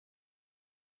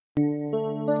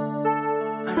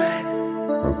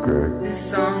Okay. This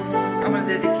song I want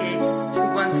to dedicate to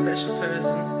one special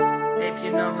person. Babe,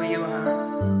 you know who you are.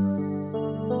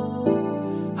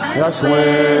 I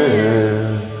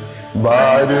swear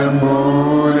by the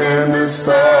moon and the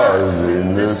stars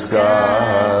in the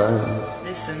sky.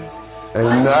 Listen.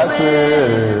 And I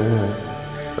swear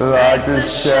like the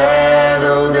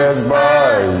shadow that's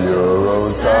by your own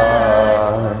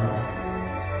side.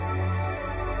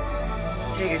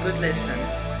 Take a good listen.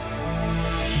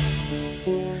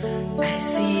 I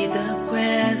see the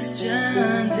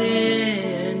questions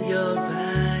in your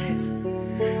eyes.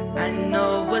 I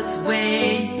know what's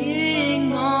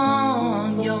weighing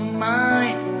on your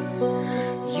mind.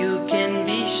 You can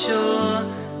be sure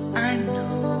I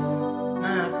know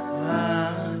my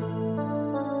part.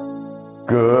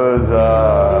 'Cause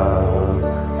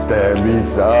I'll stand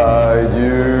beside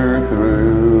you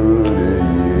through the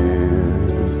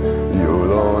years.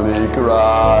 You'll only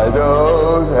cry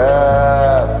those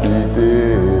happy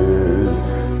tears.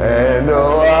 And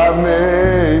though I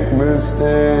make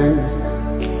mistakes,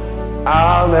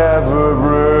 I'll never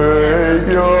break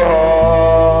your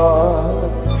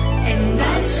heart. And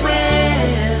I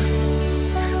swear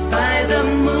by the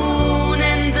moon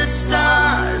and the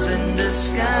stars in the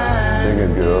sky, Sing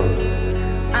it, girl.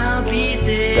 I'll be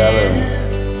there. Tell him.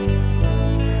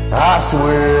 I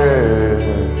swear,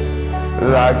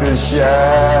 like the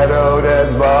shadow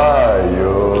that's by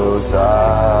your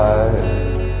side,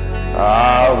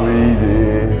 I'll be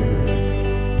there.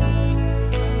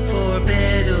 For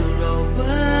better or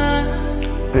worse,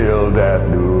 Till death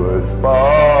do us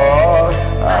part.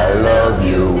 I love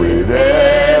you with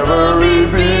every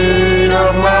beat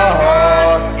of my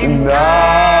heart, and I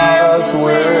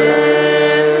swear.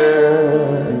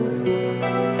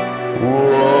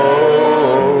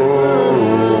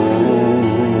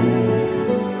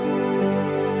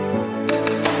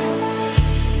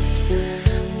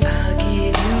 I'll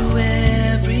give you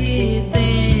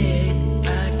everything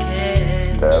I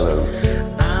can. Tell him.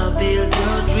 I'll build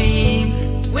your dreams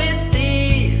with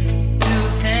these two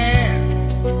hands.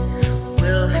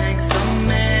 We'll hang some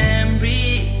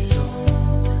memories on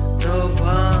the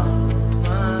wall.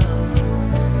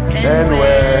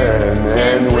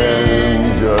 And when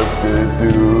just the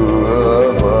two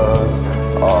of us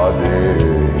are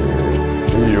there,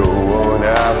 you won't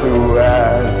have to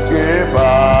ask if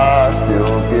I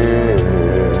still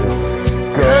care.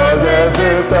 'Cause as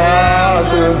the time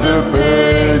turns the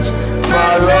page,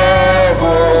 my love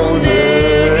won't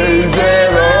age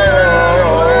at all.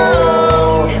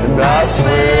 And I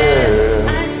swear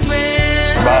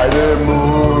by the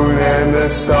moon and the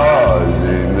stars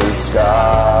in the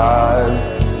skies,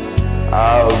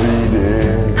 I'll be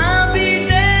there. I'll be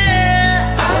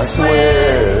there. I swear,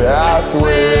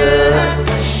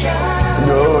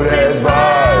 no, that's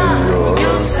by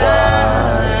your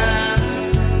side.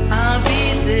 I'll be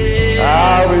there.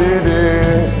 I'll be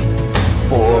there,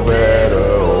 for better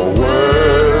or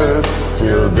worse,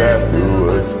 till death do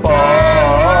us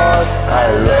part. I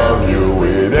love you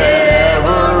with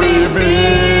every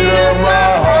beat of my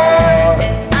heart.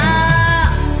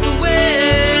 I swear.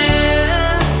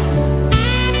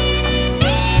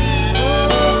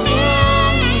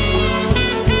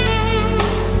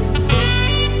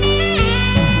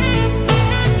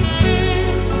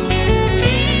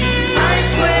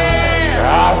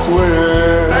 I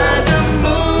swear, By the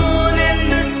moon and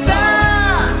the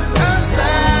stars above,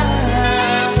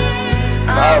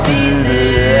 I'll be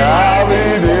there,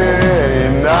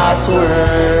 and I swear,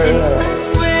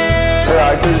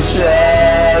 like the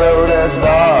shadow that's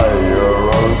by your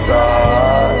own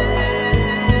side,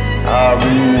 I'll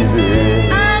be there,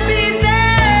 I'll be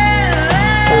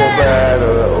there. for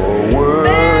better or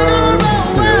worse,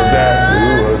 till death do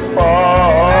us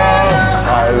part.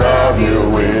 I love you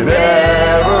with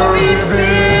every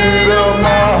beat of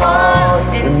my heart,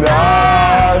 and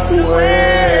I swear.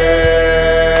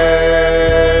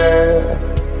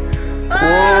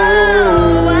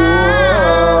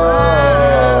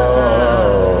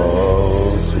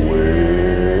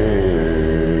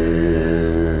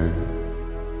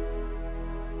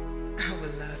 I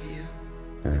will love you.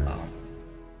 Oh.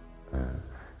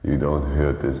 You don't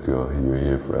hurt this girl, you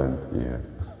hear, friend? Yeah.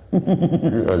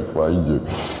 I find you.